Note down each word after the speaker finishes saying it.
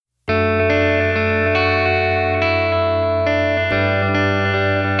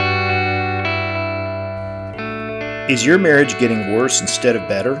Is your marriage getting worse instead of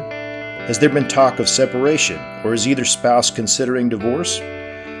better? Has there been talk of separation, or is either spouse considering divorce?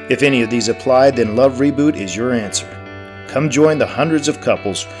 If any of these apply, then Love Reboot is your answer. Come join the hundreds of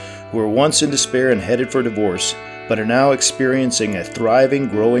couples who were once in despair and headed for divorce, but are now experiencing a thriving,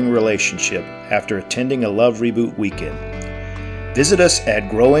 growing relationship after attending a Love Reboot weekend. Visit us at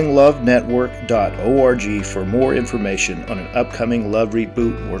growinglovenetwork.org for more information on an upcoming Love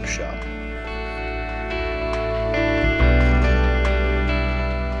Reboot workshop.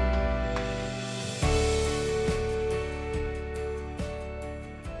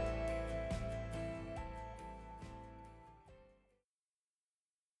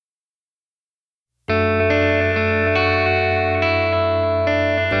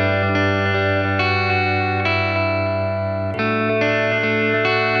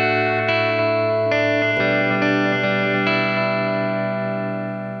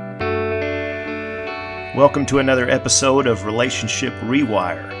 Welcome to another episode of Relationship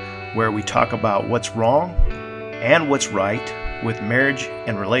Rewire, where we talk about what's wrong and what's right with marriage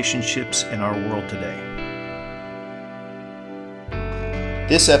and relationships in our world today.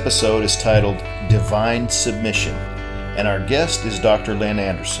 This episode is titled Divine Submission, and our guest is Dr. Lynn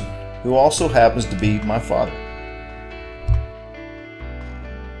Anderson, who also happens to be my father.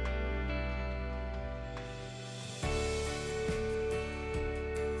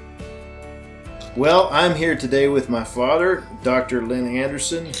 Well, I'm here today with my father, Dr. Lynn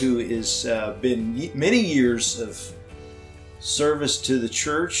Anderson, who has been many years of service to the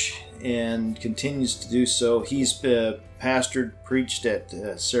church and continues to do so. He's pastored, preached at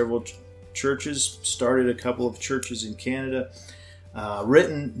several churches, started a couple of churches in Canada,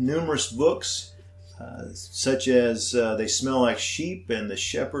 written numerous books, such as They Smell Like Sheep and The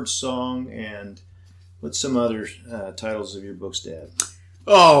Shepherd's Song, and what's some other titles of your books, Dad?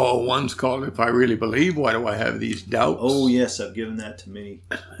 Oh, one's called If I Really Believe, Why Do I Have These Doubts? Oh, yes, I've given that to many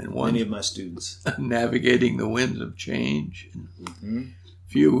of my students. Navigating the Winds of Change. Mm-hmm.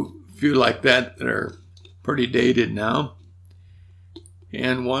 Few like that are pretty dated now.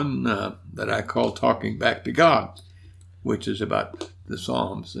 And one that I call Talking Back to God, which is about the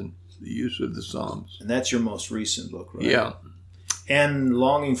Psalms and the use of the Psalms. And that's your most recent book, right? Yeah. And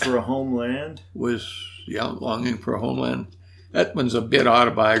Longing for a Homeland? Longing for a Homeland. That one's a bit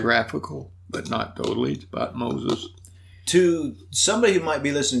autobiographical, but not totally. It's about Moses. To somebody who might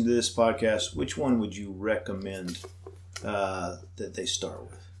be listening to this podcast, which one would you recommend that they start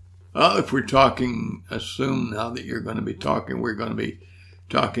with? Well, if we're talking, assume now that we're going to be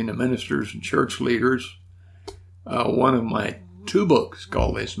talking to ministers and church leaders. One of my two books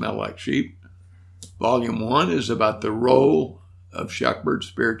called They Smell Like Sheep. Volume 1 is about the role of shepherds,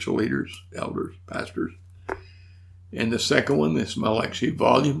 spiritual leaders, elders, pastors. And the second one, They Smell Like Sheep,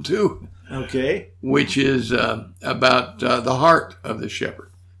 Volume 2. Okay. Which is about the heart of the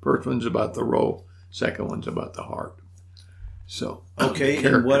shepherd. First one's about the role. Second one's about the heart. So. Okay,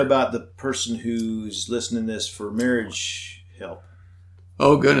 and what about the person who's listening to this for marriage help?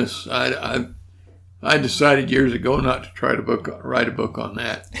 Oh, goodness. I decided years ago not to try to write a book on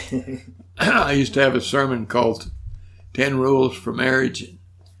that. I used to have a sermon called 10 Rules for Marriage.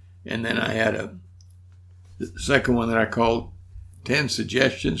 And then I had the second one that I called 10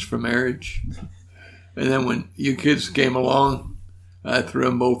 Suggestions for Marriage. And then when you kids came along, I threw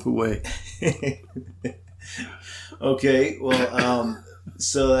them both away. Okay, well,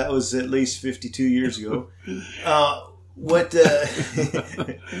 so that was at least 52 years ago. That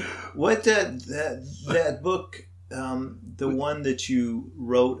book, the one that you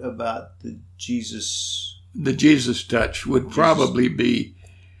wrote about the Jesus Touch would probably be.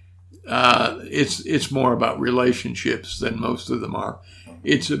 It's more about relationships than most of them are.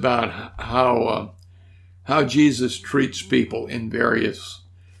 It's about how Jesus treats people in various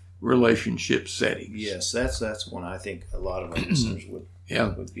relationship settings. Yes, that's one I think a lot of our listeners would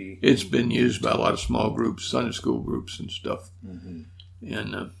be. It's been used by a lot of small groups, Sunday school groups and stuff, and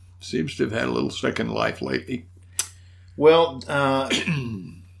seems to have had a little second life lately. Well,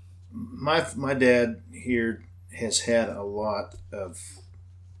 my dad here has had a lot of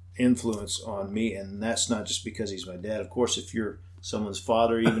influence on me, and that's not just because he's my dad. Of course, if you're someone's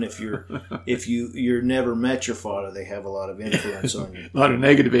father, even if you're never met your father, they have a lot of influence on you. A lot of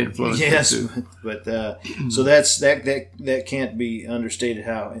negative influence. Yes, but so that can't be understated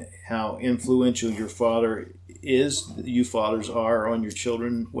how influential your father is. You fathers are on your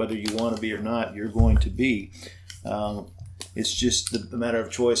children, whether you want to be or not. You're going to be. It's just the matter of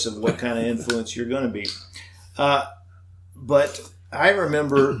choice of what kind of influence you're going to be. But I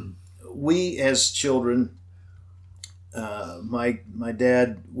remember we as children, my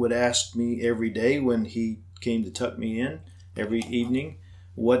dad would ask me every day when he came to tuck me in every evening.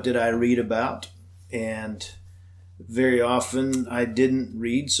 What did I read about? And very often I didn't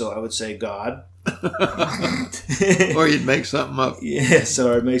read, so I would say God. Or you'd make something up. Yeah,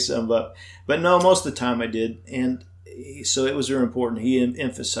 so I'd make something up. But no, most of the time I did. And so it was very important. He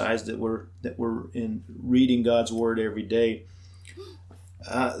emphasized that we're in reading God's Word every day.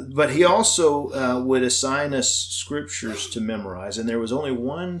 But he also would assign us scriptures to memorize. And there was only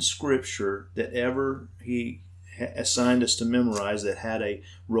one scripture that ever he assigned us to memorize that had a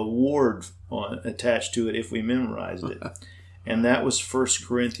reward attached to it if we memorized it. And that was 1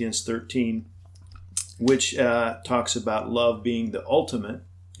 Corinthians 13, which talks about love being the ultimate.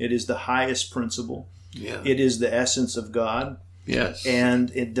 It is the highest principle. Yeah. It is the essence of God. Yes.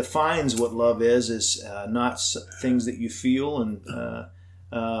 And it defines what love is not things that you feel and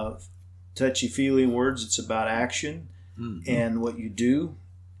touchy-feely words. It's about action and what you do.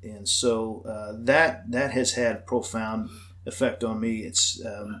 And so that has had profound effect on me. It's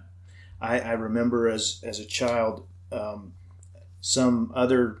I remember as a child, some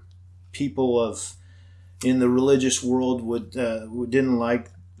other people in the religious world didn't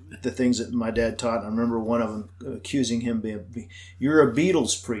like the things that my dad taught. I remember one of them accusing him being, "You're a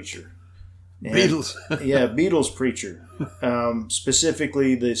Beatles preacher." And, Beatles. Yeah, Beatles preacher.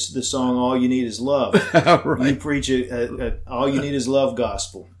 Specifically, the song "All You Need Is Love." Right. You preach a "All You Need Is Love"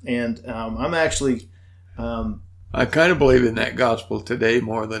 gospel, and I'm actually. I kind of believe in that gospel today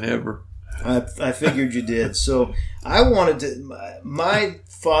more than ever. I figured you did. So I wanted to. My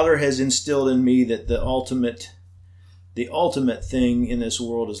father has instilled in me that the ultimate thing in this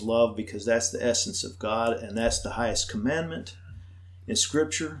world is love, because that's the essence of God, and that's the highest commandment in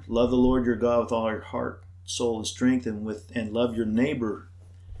Scripture. Love the Lord your God with all your heart, soul, and strength, and love your neighbor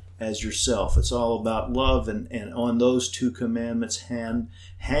as yourself. It's all about love, and on those two commandments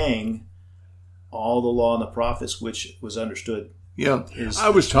hang all the law and the prophets, which was understood. Yeah, I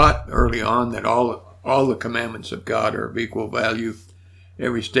was taught early on that all the commandments of God are of equal value.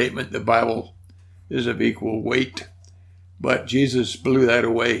 Every statement in the Bible is of equal weight. But Jesus blew that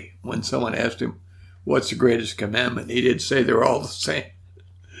away when someone asked him, "What's the greatest commandment?" He didn't say they're all the same.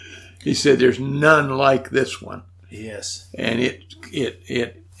 He said there's none like this one. Yes. And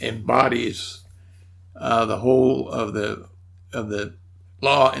it embodies the whole of the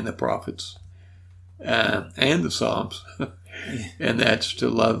law and the prophets and the Psalms. And that's to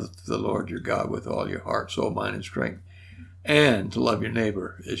love the Lord your God with all your heart, soul, mind, and strength, and to love your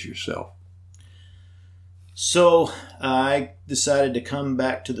neighbor as yourself. So I decided to come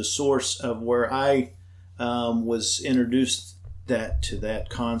back to the source of where I was introduced to that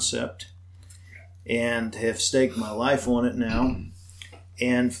concept, and have staked my life on it now,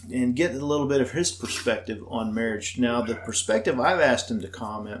 and get a little bit of his perspective on marriage. Now, the perspective I've asked him to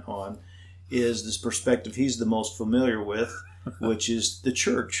comment on is this perspective he's the most familiar with, which is the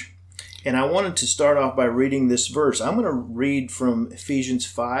church. And I wanted to start off by reading this verse. I'm going to read from Ephesians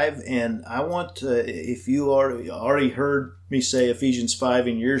 5, and I want to, if you already heard me say Ephesians 5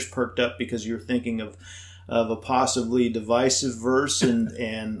 and your ears perked up because you're thinking of a possibly divisive verse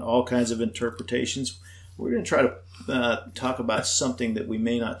and all kinds of interpretations, we're going to try to talk about something that we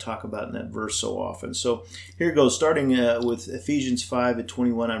may not talk about in that verse so often. So here goes, starting with Ephesians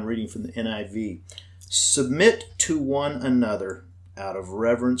 5:21. I'm reading from the NIV. Submit to one another out of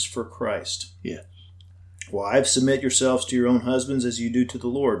reverence for Christ. Yes. Wives, submit yourselves to your own husbands as you do to the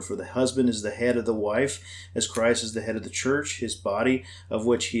Lord. For the husband is the head of the wife, as Christ is the head of the church, his body, of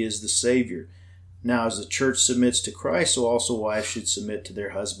which he is the Savior. Now, as the church submits to Christ, so also wives should submit to their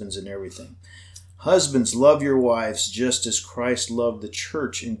husbands in everything. Husbands, love your wives just as Christ loved the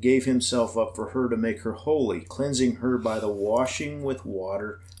church and gave himself up for her to make her holy, cleansing her by the washing with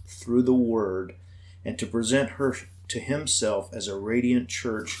water through the word, and to present her to himself as a radiant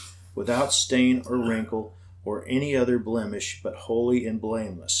church, without stain or wrinkle or any other blemish, but holy and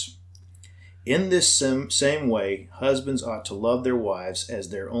blameless. In this same way, husbands ought to love their wives as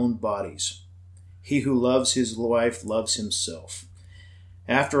their own bodies. He who loves his wife loves himself.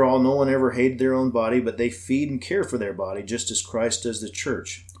 After all, no one ever hated their own body, but they feed and care for their body, just as Christ does the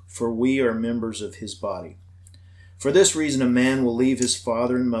church, for we are members of his body. For this reason, a man will leave his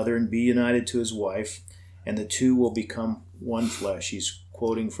father and mother and be united to his wife, and the two will become one flesh. He's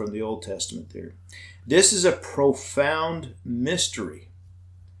quoting from the Old Testament there. This is a profound mystery.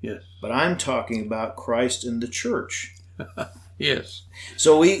 Yes. But I'm talking about Christ and the church. Yes.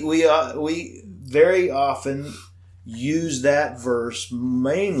 So we very often use that verse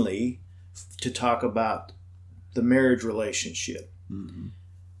mainly to talk about the marriage relationship. Mm-hmm.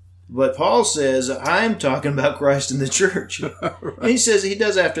 But Paul says, I'm talking about Christ and the church. Right. And he says, he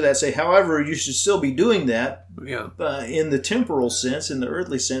does after that say, however, you should still be doing that in the temporal sense, in the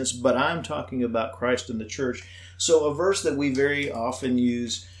earthly sense, but I'm talking about Christ and the church. So a verse that we very often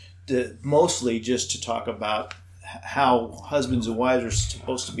use mostly just to talk about how husbands and wives are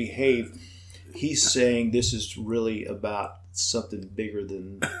supposed to behave, he's saying this is really about something bigger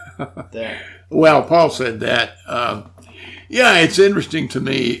than that. Well, Paul said that. Yeah, it's interesting to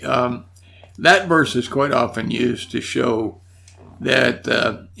me. That verse is quite often used to show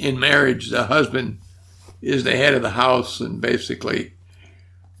that in marriage, the husband is the head of the house, and basically,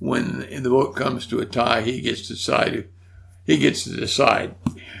 when the vote comes to a tie, he gets to decide.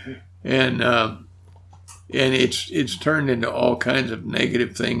 And it's turned into all kinds of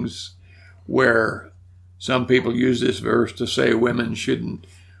negative things, where some people use this verse to say women shouldn't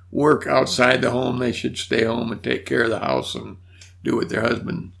work outside the home. They should stay home and take care of the house and do what their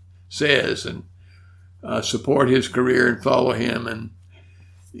husband says, and support his career and follow him, and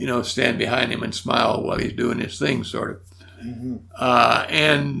stand behind him and smile while he's doing his thing, sort of. Mm-hmm.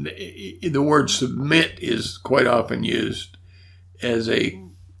 And the word submit is quite often used as a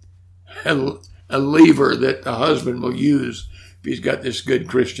lever that the husband will use if he's got this good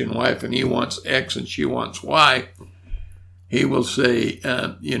Christian wife and he wants X and she wants Y. He will say,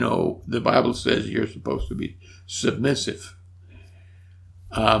 the Bible says you're supposed to be submissive.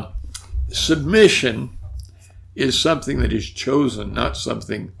 Submission is something that is chosen, not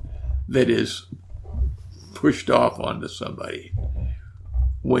something that is pushed off onto somebody.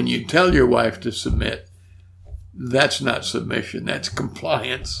 When you tell your wife to submit, that's not submission, that's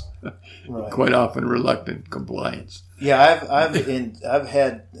compliance. Right. Quite often reluctant compliance. Yeah, I've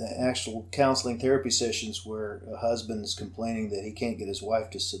had actual counseling therapy sessions where a husband is complaining that he can't get his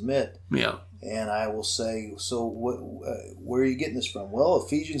wife to submit. Yeah. And I will say, so where are you getting this from? Well,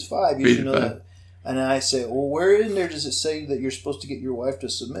 Ephesians 5, you should know that. And I say, well, where in there does it say that you're supposed to get your wife to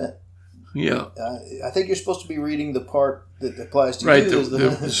submit? Yeah. I think you're supposed to be reading the part that applies to right. you.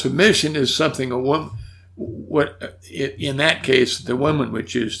 The submission is something a woman, in that case, the woman would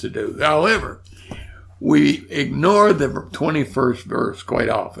choose to do. However, we ignore the 21st verse quite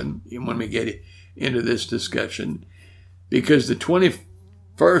often when we get into this discussion, because the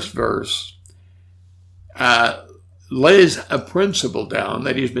 21st verse lays a principle down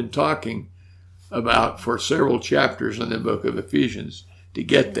that he's been talking about for several chapters in the book of Ephesians to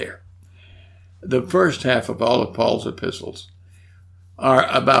get there. The first half of all of Paul's epistles are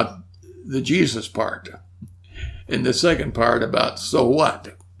about the Jesus part, and the second part about so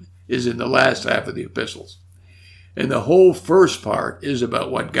what is in the last half of the epistles. And the whole first part is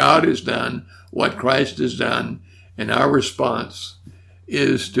about what God has done, what Christ has done, and our response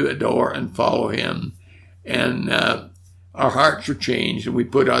is to adore and follow him. And our hearts are changed, and we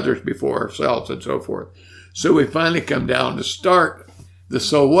put others before ourselves and so forth. So we finally come down to start the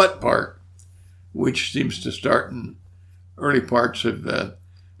so what part, which seems to start in later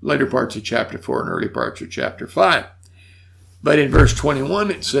parts of chapter 4 and early parts of chapter 5. But in verse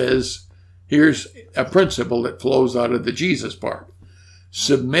 21 it says, here's a principle that flows out of the Jesus part.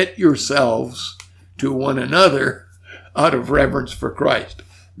 Submit yourselves to one another out of reverence for Christ.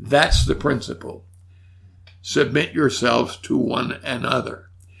 That's the principle. Submit yourselves to one another.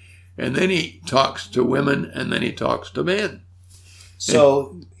 And then he talks to women, and then he talks to men.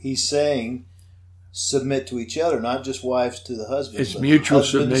 So he's saying submit to each other, not just wives to the husbands. It's mutual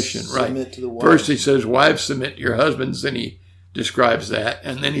submission, right? Submit to the wives. First he says, wives, submit to your husbands. Then he describes that.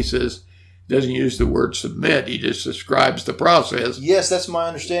 And then he says, doesn't use the word submit. He just describes the process. Yes, that's my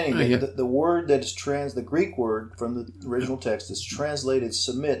understanding. The word that is the Greek word from the original text is translated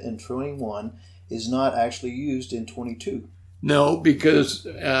submit in 21 is not actually used in 22. No, because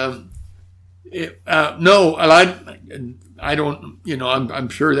I don't. I'm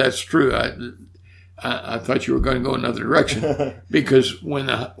sure that's true. I thought you were going to go another direction, because when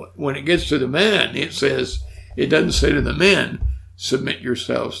it gets to the man, it doesn't say to the men, submit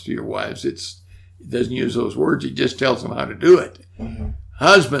yourselves to your wives. It doesn't use those words. It just tells them how to do it. Mm-hmm.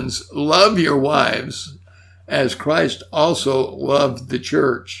 Husbands, love your wives as Christ also loved the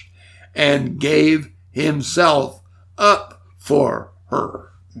church and gave himself up for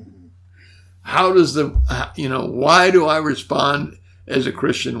her. Mm-hmm. How does why do I respond as a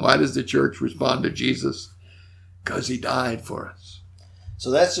Christian? Why does the church respond to Jesus? Because he died for us. So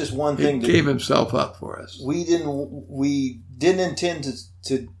that's just one thing. He gave himself up for us. We didn't intend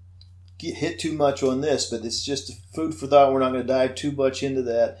to hit too much on this, but it's just food for thought. We're not going to dive too much into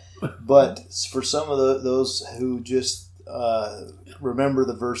that. But for some of those who just remember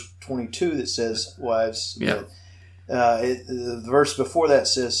the verse 22 that says, wives, The verse before that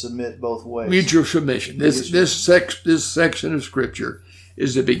says submit both ways. Mutual submission. This section of Scripture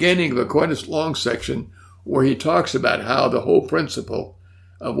is the beginning of a quite a long section where he talks about how the whole principle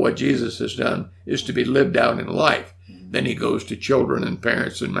of what Jesus has done is to be lived out in life. Mm-hmm. Then he goes to children and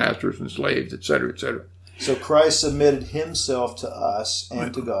parents and masters and slaves, etc., etc. So Christ submitted himself to us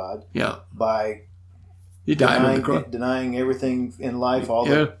and to God by he died on the cross. Denying everything in life, all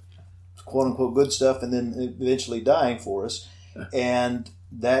the quote-unquote good stuff, and then eventually dying for us. And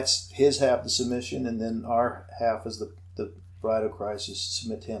that's his half, the submission, and then our half is the bride of Christ is to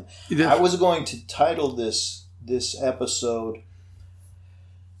submit to him. I was going to title this episode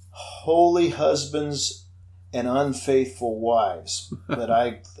Holy Husbands and Unfaithful Wives, but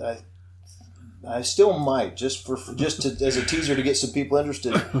I still might, just as a teaser to get some people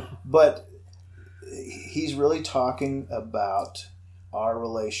interested. But he's really talking about our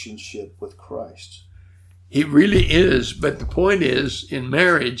relationship with Christ. He really is, but the point is, in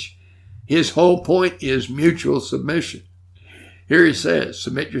marriage, his whole point is mutual submission. Here he says,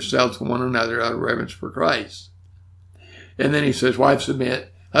 submit yourselves to one another out of reverence for Christ. And then he says, wife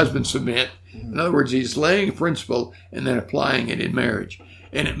submit, husband submit. In other words, he's laying a principle and then applying it in marriage.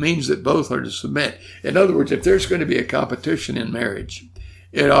 And it means that both are to submit. In other words, if there's going to be a competition in marriage,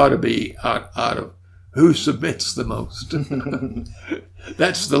 it ought to be out of who submits the most.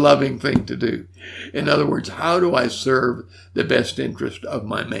 That's the loving thing to do. In other words, how do I serve the best interest of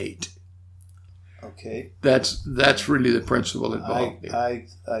my mate? Okay. That's really the principle involved. I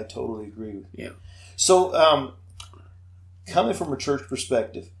totally agree with you. Yeah. So, coming from a church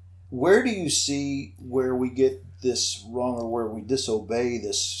perspective, where do you see where we get this wrong or where we disobey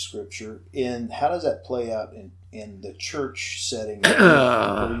this scripture, and how does that play out in the church setting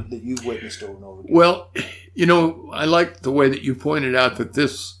that you've witnessed over and over again? Well, I like the way that you pointed out that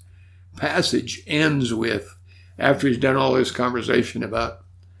this passage ends with, after he's done all this conversation about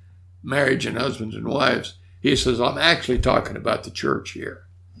marriage and husbands and wives, he says, I'm actually talking about the church here.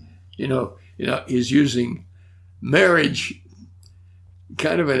 He's using marriage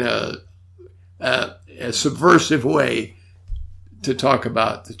kind of in a subversive way to talk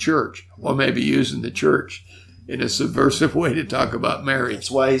about the church, or maybe using the church in a subversive way to talk about marriage.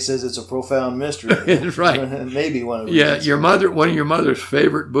 That's why he says it's a profound mystery. That's right. Maybe one of them. Yeah, one of your mother's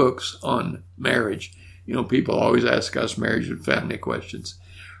favorite books on marriage. People always ask us marriage and family questions.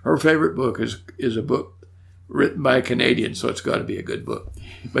 Her favorite book is a book written by a Canadian, so it's got to be a good book.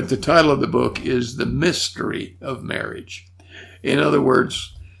 But the title of the book is The Mystery of Marriage. In other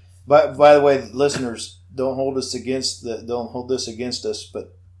words, by the way, listeners, don't hold this against us,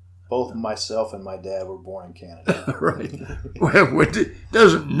 but both myself and my dad were born in Canada. Right. Well, it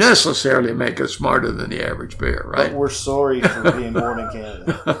doesn't necessarily make us smarter than the average bear, right? But we're sorry for being born in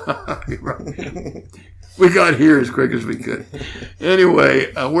Canada. Right. We got here as quick as we could.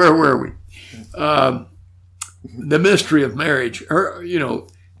 Anyway, where were we? The mystery of marriage. The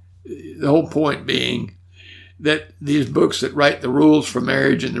whole point being that these books that write the rules for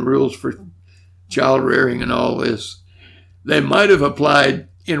marriage and the rules for child rearing and all this, they might have applied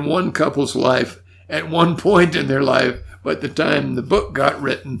in one couple's life at one point in their life, but the time the book got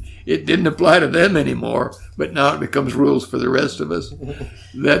written, it didn't apply to them anymore, but now it becomes rules for the rest of us.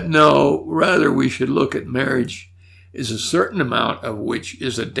 That no, rather we should look at marriage as a certain amount of which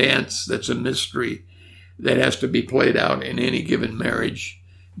is a dance that's a mystery that has to be played out in any given marriage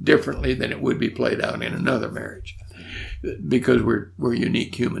differently than it would be played out in another marriage, because we're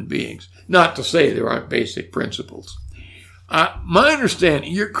unique human beings. Not to say there aren't basic principles. My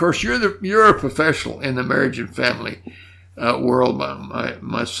understanding, of course, you're a professional in the marriage and family world.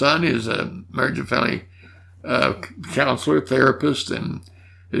 My son is a marriage and family counselor, therapist, and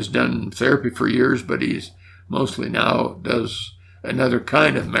has done therapy for years, but he's mostly now does another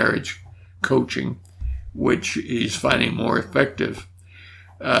kind of marriage coaching, which he's finding more effective.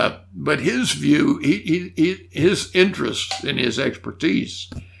 But his view, his interests and his expertise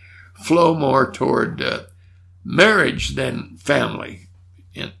flow more toward marriage than family.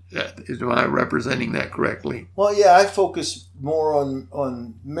 Am I representing that correctly? Well, yeah, I focus more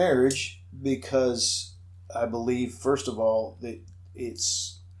on marriage because I believe, first of all, that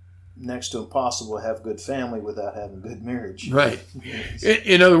it's next to impossible to have good family without having good marriage. Right.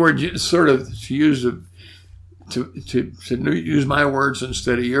 In other words, sort of to use my words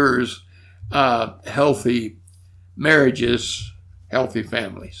instead of yours, healthy marriages, healthy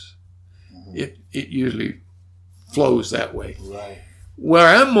families. Mm-hmm. It usually flows that way. Right. Where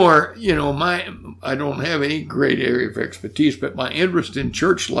I'm more, I don't have any great area of expertise, but my interest in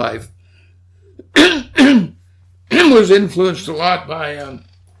church life was influenced a lot by,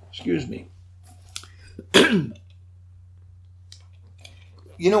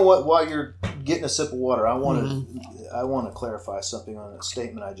 You know what? While you're getting a sip of water, I want to clarify something on a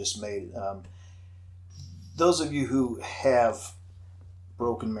statement I just made. Those of you who have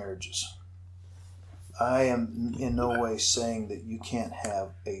broken marriages, I am in no way saying that you can't have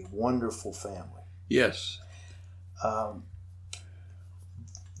a wonderful family. Yes.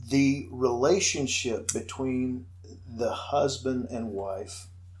 The relationship between the husband and wife,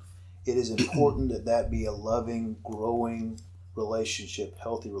 it is important that be a loving, growing relationship,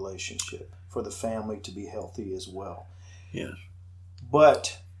 healthy relationship, for the family to be healthy as well. Yes.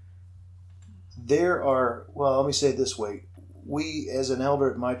 But there are, well, let me say it this way. We, as an elder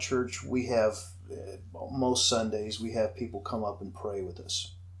at my church, we have, most Sundays, we have people come up and pray with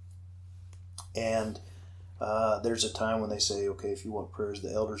us. And there's a time when they say, okay, if you want prayers,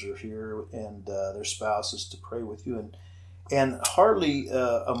 the elders are here and their spouses to pray with you. And hardly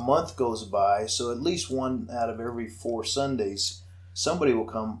a month goes by, so at least one out of every 4 Sundays, somebody will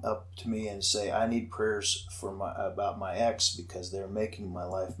come up to me and say, I need prayers about my ex because they're making my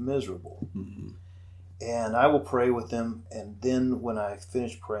life miserable. Mm-hmm. And I will pray with them, and then when I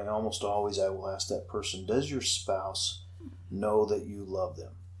finish praying, almost always I will ask that person, does your spouse know that you love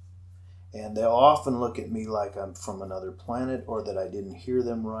them? And they'll often look at me like I'm from another planet or that I didn't hear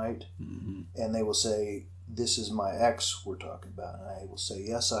them right. Mm-hmm. And they will say, this is my ex we're talking about. And I will say,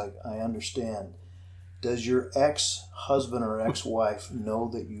 yes, I understand. Does your ex-husband or ex-wife know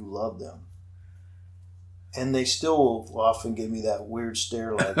that you love them? And they still will often give me that weird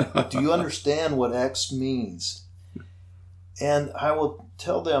stare like, do you understand what ex means? And I will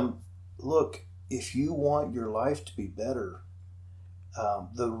tell them, look, if you want your life to be better,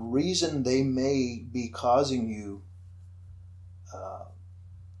 the reason they may be causing you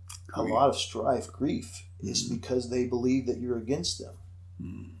a lot of strife, grief, is because they believe that you're against them.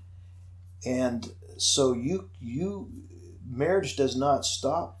 Mm. And so marriage does not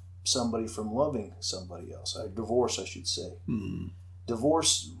stop somebody from loving somebody else. Divorce, I should say. Mm.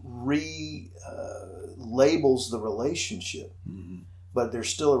 Divorce labels the relationship, but there's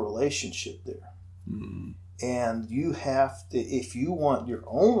still a relationship there. Mm. And you have to, if you want your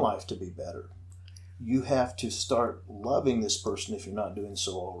own life to be better, you have to start loving this person if you're not doing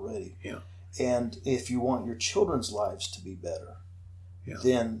so already. Yeah. And if you want your children's lives to be better,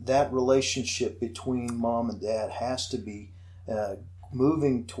 then that relationship between mom and dad has to be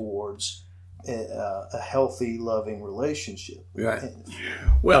moving towar's a healthy, loving relationship. Right.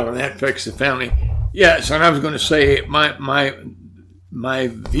 Well, and that affects the family. Yes, and I was going to say my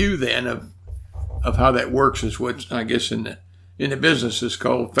view then of how that works is what I guess in the business is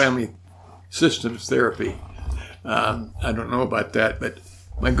called family systems therapy. I don't know about that, but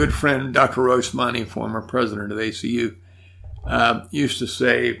my good friend Dr. Royce Money, former president of ACU, used to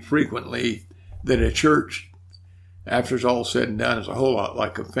say frequently that a church, after it's all said and done, is a whole lot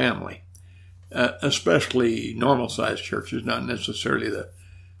like a family, especially normal-sized churches, not necessarily the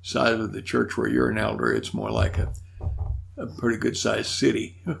size of the church where you're an elder. It's more like a pretty good-sized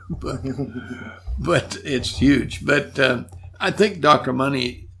city, but it's huge. But I think Dr.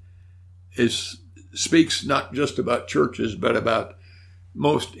 Money speaks not just about churches, but about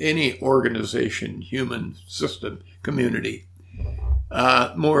most any organization, human system, community,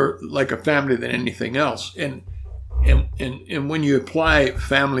 more like a family than anything else. And when you apply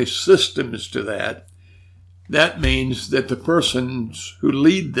family systems to that, that means that the persons who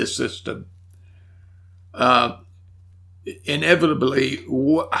lead the system, inevitably,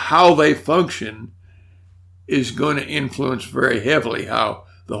 how they function is going to influence very heavily how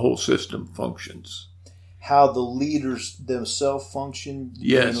the whole system functions. How the leaders themselves function,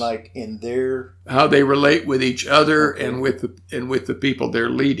 yes, like in their how they relate with each other, okay, and with the people they're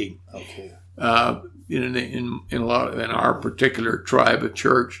leading. Okay. In a lot in our particular tribe of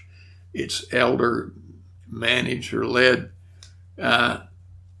church, it's elder managed or led.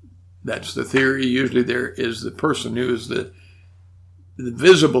 That's the theory. Usually, there is the person who is the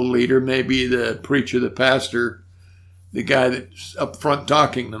visible leader, maybe the preacher, the pastor, the guy that's up front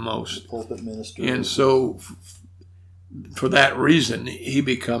talking the most. The pulpit minister. And so, for that reason, he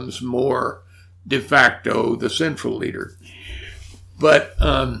becomes more de facto the central leader. But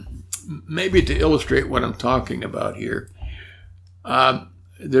maybe to illustrate what I'm talking about here,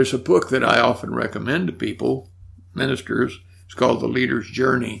 there's a book that I often recommend to people, ministers. It's called The Leader's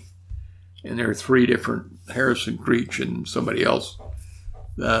Journey. And there are 3 different, Harrison Creech and somebody else,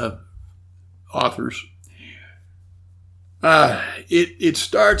 authors. It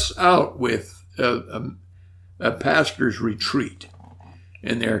starts out with a pastor's retreat.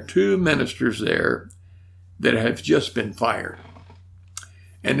 And there are 2 ministers there that have just been fired.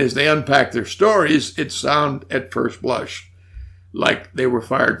 And as they unpack their stories, it sounds at first blush like they were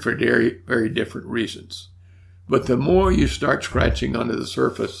fired for very, very different reasons. But the more you start scratching under the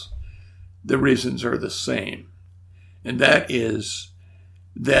surface, the reasons are the same. And that is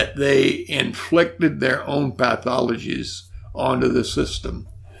that they inflicted their own pathologies onto the system,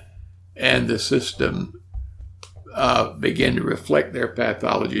 and the system began to reflect their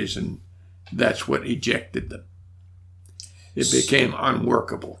pathologies, and that's what ejected them. It became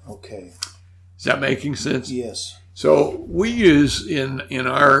unworkable. Okay. Is that making sense? Yes. So we use in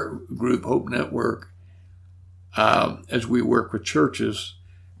our group, Hope Network, as we work with churches,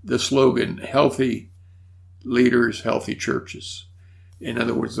 the slogan, healthy leaders, healthy churches. In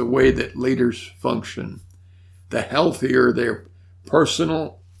other words, the way that leaders function, the healthier their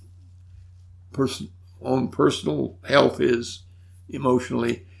own personal health is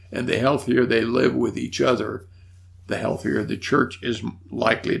emotionally, and the healthier they live with each other, the healthier the church is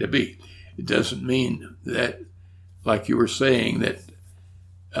likely to be. It doesn't mean that, like you were saying, that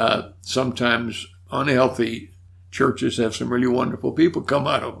sometimes unhealthy churches have some really wonderful people come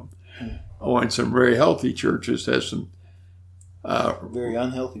out of them. Or in some very healthy churches has some very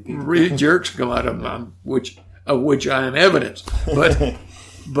unhealthy people. Really jerks come out of them, of which I am evidence.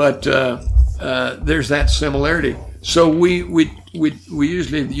 But there's that similarity. So we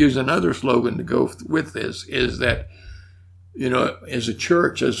usually use another slogan to go with this, is that, as a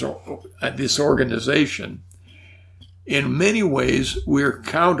church, as this organization, in many ways we're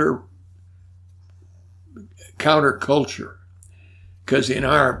counter culture, because in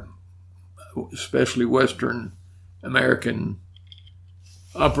our, especially Western American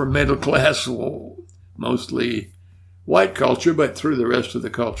upper middle class, mostly white culture, but through the rest of the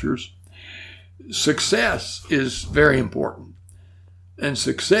cultures, success is very important. And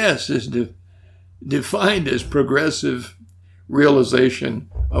success is defined as progressive realization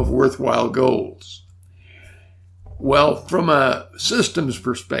of worthwhile goals. Well, from a systems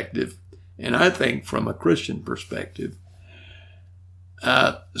perspective, and I think from a Christian perspective,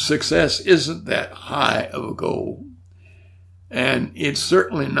 success isn't that high of a goal. And it's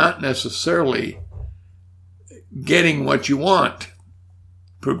certainly not necessarily getting what you want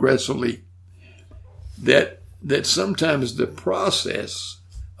progressively. That sometimes the process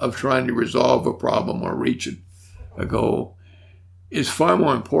of trying to resolve a problem or reach a goal is far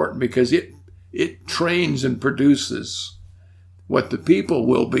more important, because it trains and produces what the people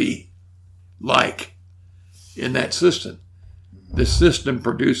will be like in that system. The system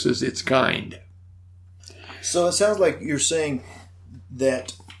produces its kind. So it sounds like you're saying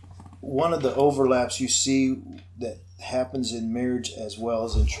that one of the overlaps you see that happens in marriage as well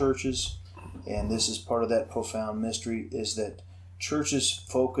as in churches, and this is part of that profound mystery, is that churches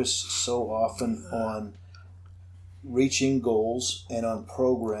focus so often on reaching goals and on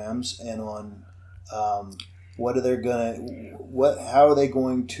programs and on what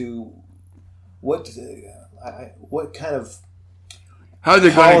kind of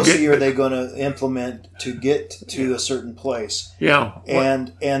policy are they going to implement to get to a certain place? Yeah.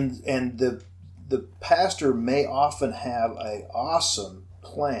 And the pastor may often have an awesome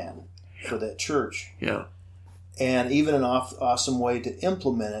plan for that church. Yeah. And even an awesome way to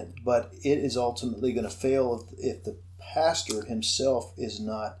implement it, but it is ultimately going to fail if the pastor himself is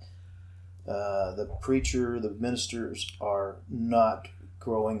not, the preacher, the ministers are not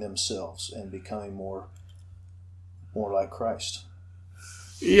growing themselves and becoming more like Christ.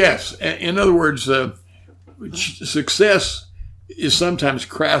 Yes. In other words, success is sometimes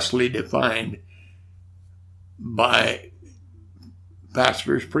crassly defined by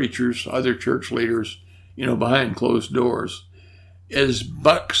pastors, preachers, other church leaders, behind closed doors, as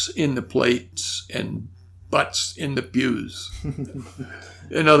bucks in the plates and butts in the pews.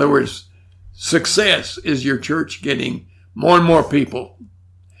 In other words, success is your church getting more and more people,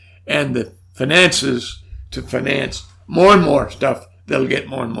 and the finances to finance more and more stuff that'll get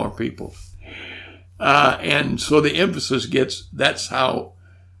more and more people. And so the emphasis gets, that's how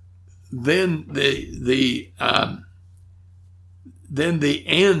then the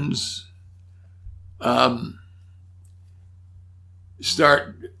ends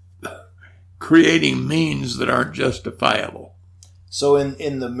start creating means that aren't justifiable. So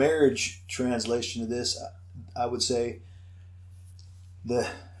in the marriage translation of this, I would say the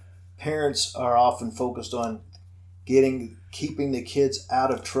parents are often focused on keeping the kids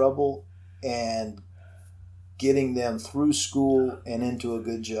out of trouble and getting them through school and into a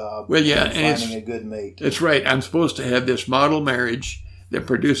good job. Well, yeah, and finding a good mate. That's right. I'm supposed to have this model marriage that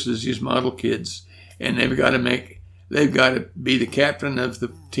produces these model kids, and they've got to be the captain of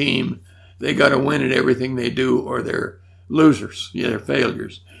the team. They got to win at everything they do, or they're losers. Yeah, they're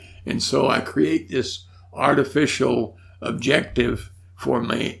failures. And so I create this artificial objective for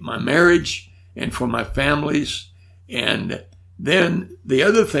my marriage and for my families. And then the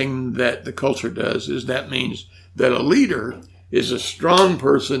other thing that the culture does is that means that a leader is a strong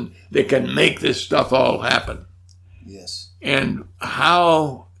person that can make this stuff all happen. Yes. And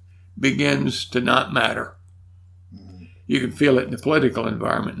how begins to not matter. Mm-hmm. You can feel it in the political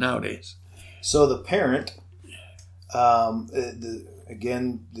environment nowadays. So the parent, the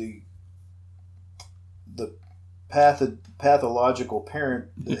pathological parent,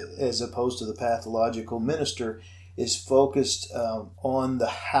 as opposed to the pathological minister, is focused on the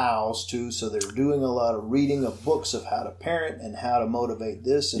hows too. So they're doing a lot of reading of books of how to parent and how to motivate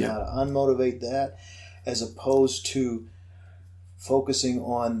this and how to unmotivate that, as opposed to focusing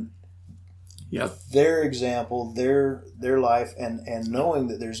on their example, their life, and knowing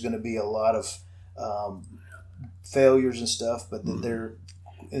that there's going to be a lot of failures and stuff, but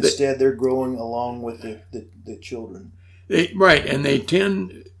that they're growing along with the children. Right, and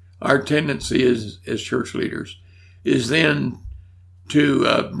our tendency as church leaders is then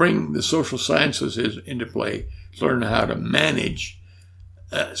to bring the social sciences into play, to learn how to manage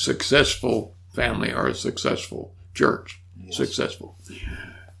a successful family or a successful church. Yes. Successful.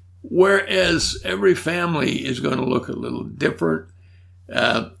 Whereas every family is going to look a little different.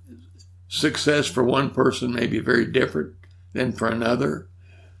 Success for one person may be very different than for another.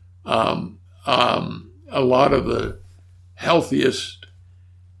 A lot of the healthiest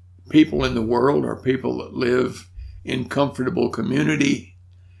people in the world are people that live in comfortable community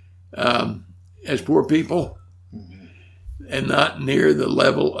as poor people, and not near the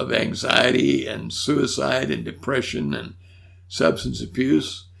level of anxiety and suicide and depression and substance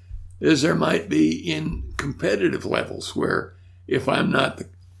abuse as there might be in competitive levels, where if I'm not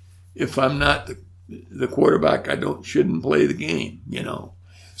the quarterback, I shouldn't play the game,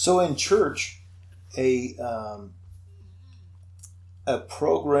 So in church, a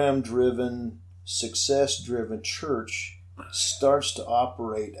program-driven, success-driven church starts to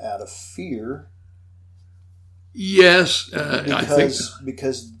operate out of fear. Yes, I think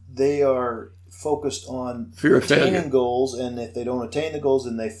because they are focused on fear of attaining failure. goals, and if they don't attain the goals,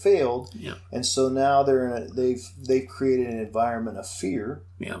 then they failed. Yeah. And so now they've created an environment of fear,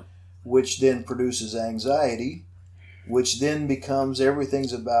 which then produces anxiety, which then becomes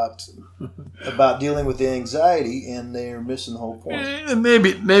everything's about dealing with the anxiety, and they're missing the whole point.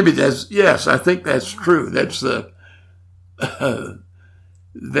 Maybe that's, yes, I think that's true. That's the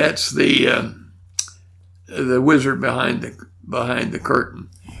wizard behind the curtain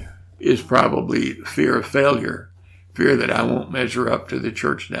is probably fear of failure, fear that I won't measure up to the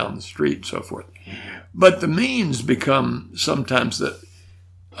church down the street, and so forth. But the means become sometimes that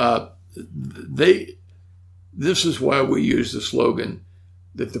this is why we use the slogan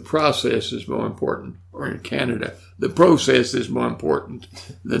that the process is more important, or in Canada, the process is more important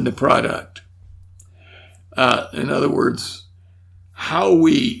than the product. In other words, how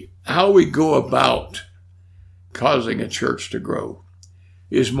we go about causing a church to grow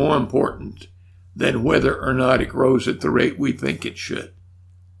is more important than whether or not it grows at the rate we think it should.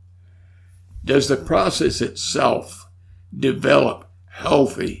 Does the process itself develop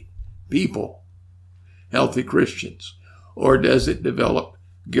healthy people, healthy Christians, or does it develop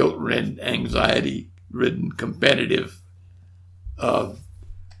guilt-ridden, anxiety-ridden, competitive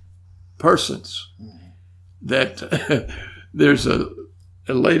persons? That there's a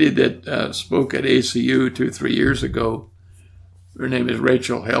lady that spoke at ACU 2-3 years ago. Her name is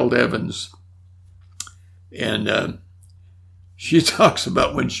Rachel Held Evans, and she talks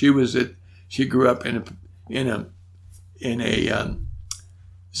about when she grew up in a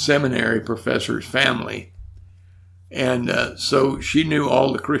seminary professor's family, and so she knew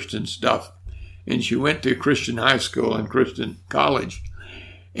all the Christian stuff, and she went to Christian high school and Christian college,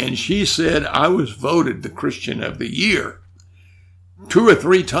 and she said, I was voted the Christian of the Year 2 or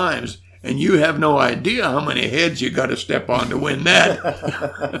 3 times. And you have no idea how many heads you got to step on to win that.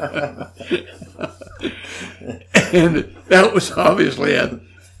 And that was obviously a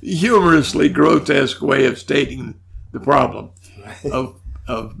humorously grotesque way of stating the problem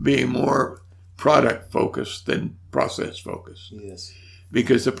of being more product focused than process focused. Yes.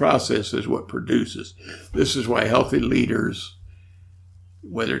 Because the process is what produces. This is why healthy leaders,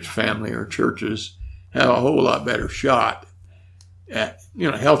 whether it's family or churches, have a whole lot better shot at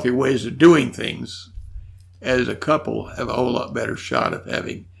healthy ways of doing things. As a couple, have a whole lot better shot of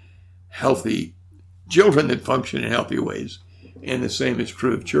having healthy children that function in healthy ways, and the same is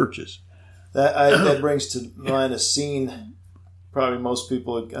true of churches. That brings to mind a scene. Probably most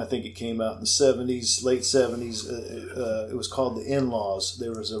people, I think it came out in the 70s, late 70s. It was called The In-Laws.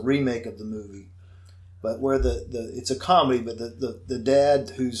 There was a remake of the movie but where it's a comedy, but the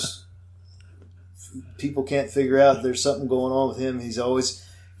dad who's people can't figure out there's something going on with him. He's always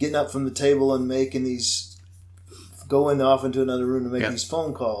getting up from the table and making going off into another room to make these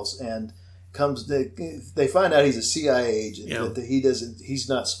phone calls, and they find out he's a CIA agent, that he's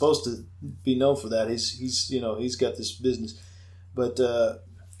not supposed to be known for that. He's got this business, but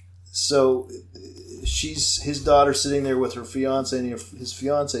so his daughter sitting there with her fiance and his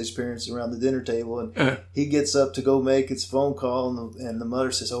fiance's parents around the dinner table, and he gets up to go make his phone call, and the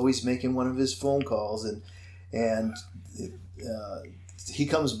mother says, "Oh, he's making one of his phone calls," and he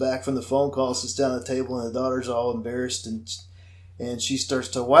comes back from the phone call, sits down at the table, and the daughter's all embarrassed, and she starts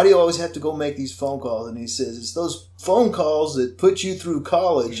to, "Why do you always have to go make these phone calls?" And he says, "It's those phone calls that put you through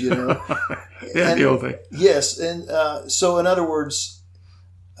college, you know." The old thing. Yes, and so in other words,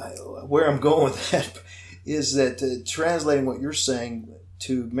 where I'm going with that is that translating what you're saying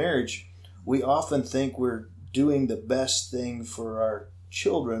to marriage, we often think we're doing the best thing for our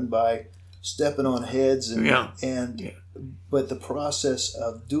children by stepping on heads but the process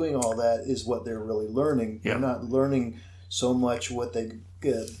of doing all that is what they're really learning. They're not learning so much what they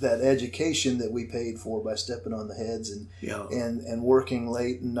that education that we paid for by stepping on the heads and working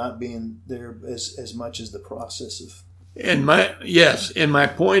late and not being there as much as the process of. And my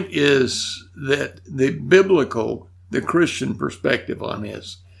point is that the Christian perspective on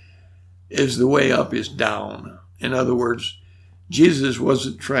this is the way up is down. In other words, Jesus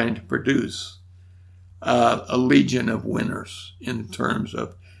wasn't trying to produce a legion of winners in terms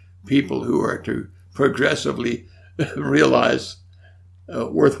of people who are to progressively realize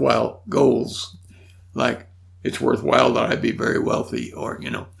worthwhile goals, like it's worthwhile that I be very wealthy, or, you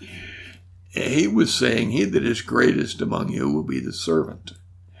know. He was saying, he that is greatest among you will be the servant.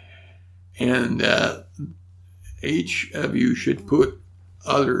 And each of you should put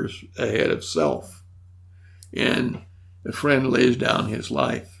others ahead of self. And a friend lays down his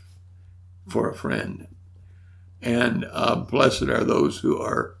life for a friend. And blessed are those who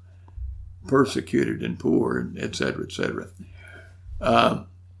are persecuted and poor, et cetera, et cetera.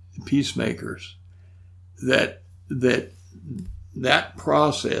 Peacemakers. That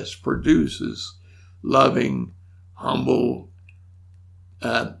process produces loving, humble,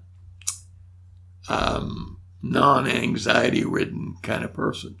 non-anxiety-ridden kind of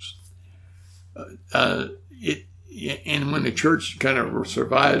persons. And when the church kind of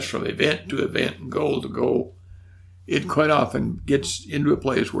survives from event to event and goal to goal, it quite often gets into a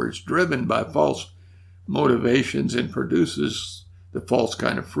place where it's driven by false motivations and produces the false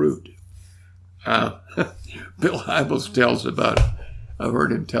kind of fruit. Bill Hybels tells about, I've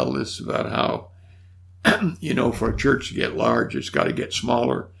heard him tell this about how, for a church to get large, it's got to get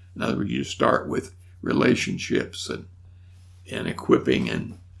smaller. In other words, you start with relationships and equipping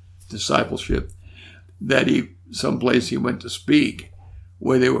and discipleship. That someplace he went to speak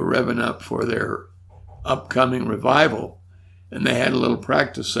where they were revving up for their upcoming revival, and they had a little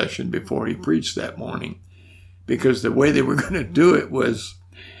practice session before he preached that morning, because the way they were going to do it was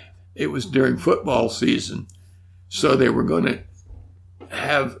during football season. So they were going to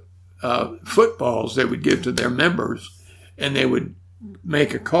have footballs they would give to their members, and they would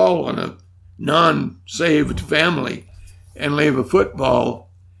make a call on a non-saved family and leave a football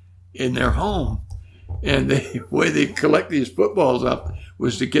in their home. And the way they collect these footballs up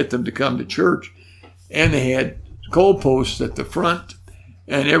was to get them to come to church. And they had goalposts at the front,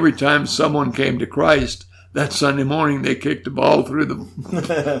 and every time someone came to Christ that Sunday morning, they kicked the ball through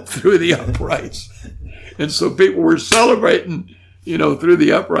the uprights. And so people were celebrating, through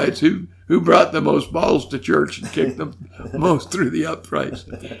the uprights, who brought the most balls to church and kicked them most through the uprights.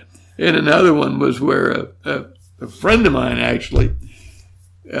 And another one was where a friend of mine actually,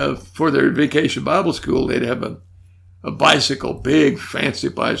 for their vacation Bible school, they'd have a bicycle, big fancy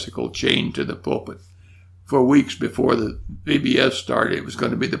bicycle chained to the pulpit. For weeks before the VBS started, it was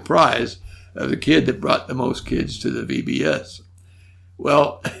going to be the prize of the kid that brought the most kids to the VBS.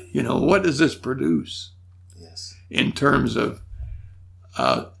 Well, what does this produce? Yes. In terms of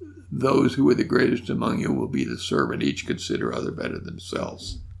those who are the greatest among you will be the servant, each consider other better than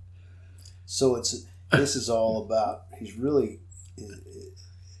themselves. So this is all about,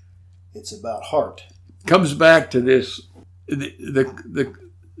 it's about heart. Comes back to this,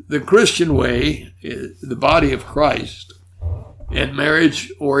 the Christian way, the body of Christ, in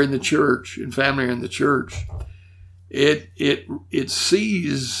marriage or in the church, in family or in the church, it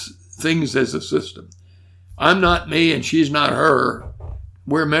sees things as a system. I'm not me and she's not her.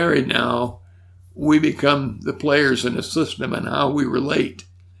 We're married now. We become the players in a system, and how we relate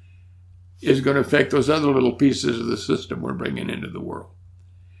is going to affect those other little pieces of the system we're bringing into the world.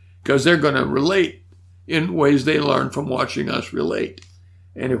 Because they're going to relate in ways they learn from watching us relate.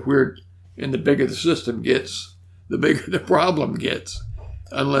 And the bigger the system gets, the bigger the problem gets,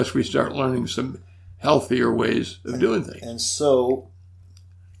 unless we start learning some healthier ways of doing things. And so,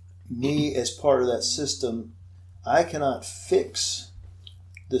 me as part of that system, I cannot fix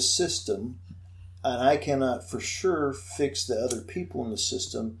the system, and I cannot for sure fix the other people in the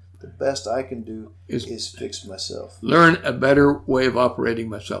system. The best I can do is fix myself. Learn a better way of operating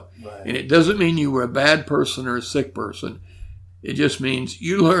myself. Right. And it doesn't mean you were a bad person or a sick person. It just means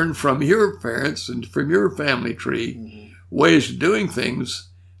you learned from your parents and from your family tree ways of doing things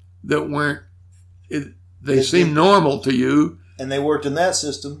that weren't, they seem normal to you. And they worked in that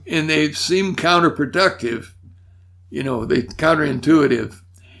system. And they seem counterproductive. They counterintuitive.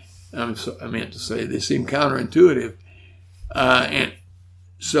 I meant to say they seem counterintuitive. And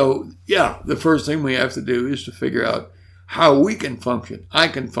so, the first thing we have to do is to figure out how we can function. I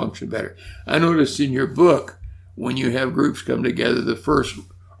can function better. I noticed in your book, when you have groups come together, the first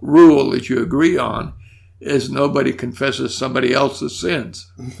rule that you agree on is nobody confesses somebody else's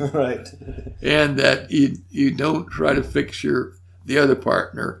sins. Right. And that you don't try to fix the other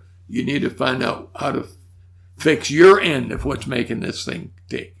partner. You need to find out how to fix your end of what's making this thing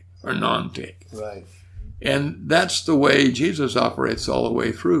tick or non-tick. Right. And that's the way Jesus operates all the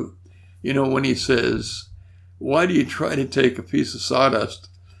way through. When he says, why do you try to take a piece of sawdust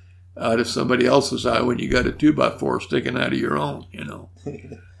out of somebody else's eye when you got a 2x4 sticking out of your own,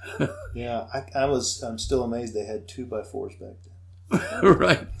 Yeah, I'm still amazed they had 2x4s back then.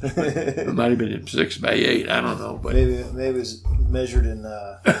 Right. It might have been 6x8, I don't know. But maybe it was measured in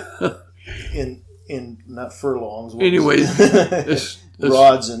not furlongs. Anyways,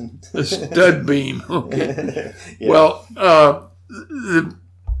 rods and a stud beam. Okay. Yeah. Well, the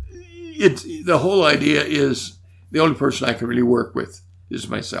whole idea is the only person I can really work with is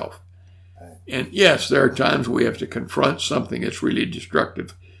myself. Right. And yes, there are times we have to confront something that's really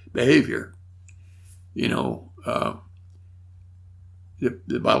destructive behavior. The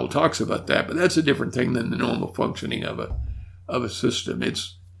Bible talks about that, but that's a different thing than the normal functioning of a system.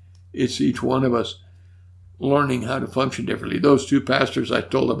 It's each one of us learning how to function differently. Those two pastors I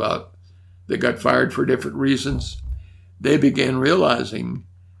told about that got fired for different reasons, they began realizing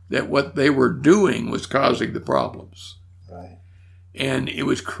that what they were doing was causing the problems. Right. And it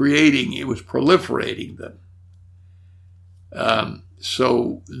was proliferating them.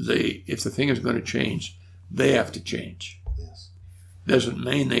 So if the thing is going to change, they have to change. Yes. Doesn't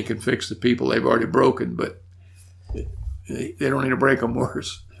mean they can fix the people they've already broken, but they don't need to break them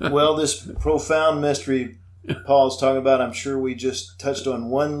worse. Well, this profound mystery Paul's talking about, I'm sure we just touched on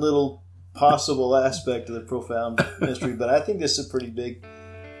one little possible aspect of the profound mystery, but I think this is a pretty big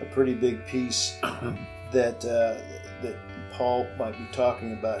piece that Paul might be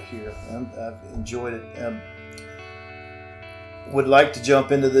talking about here. I've enjoyed it. Would like to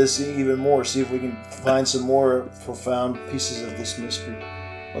jump into this even more, see if we can find some more profound pieces of this mystery.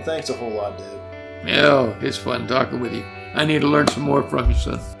 Well, thanks a whole lot, Dave. Yeah, it's fun talking with you. I need to learn some more from you,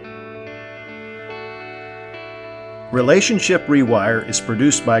 son. Relationship Rewire is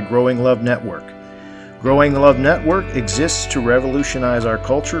produced by Growing Love Network. Growing Love Network exists to revolutionize our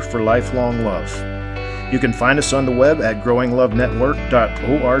culture for lifelong love. You can find us on the web at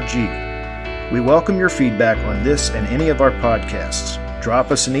growinglovenetwork.org. We welcome your feedback on this and any of our podcasts.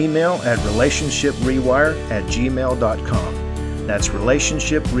 Drop us an email at relationshiprewire@gmail.com. That's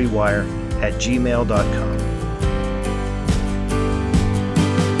relationshiprewire@gmail.com.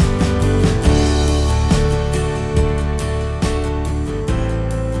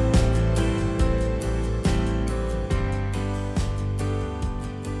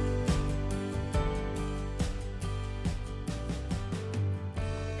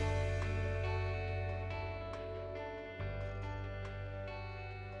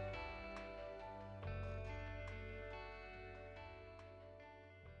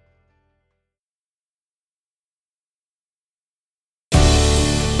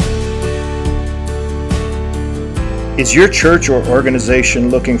 Is your church or organization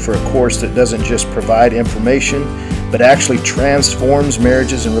looking for a course that doesn't just provide information, but actually transforms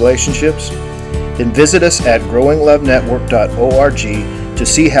marriages and relationships? Then visit us at growinglovenetwork.org to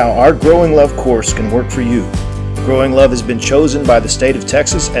see how our Growing Love course can work for you. Growing Love has been chosen by the state of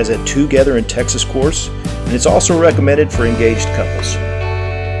Texas as a Together in Texas course, and it's also recommended for engaged couples.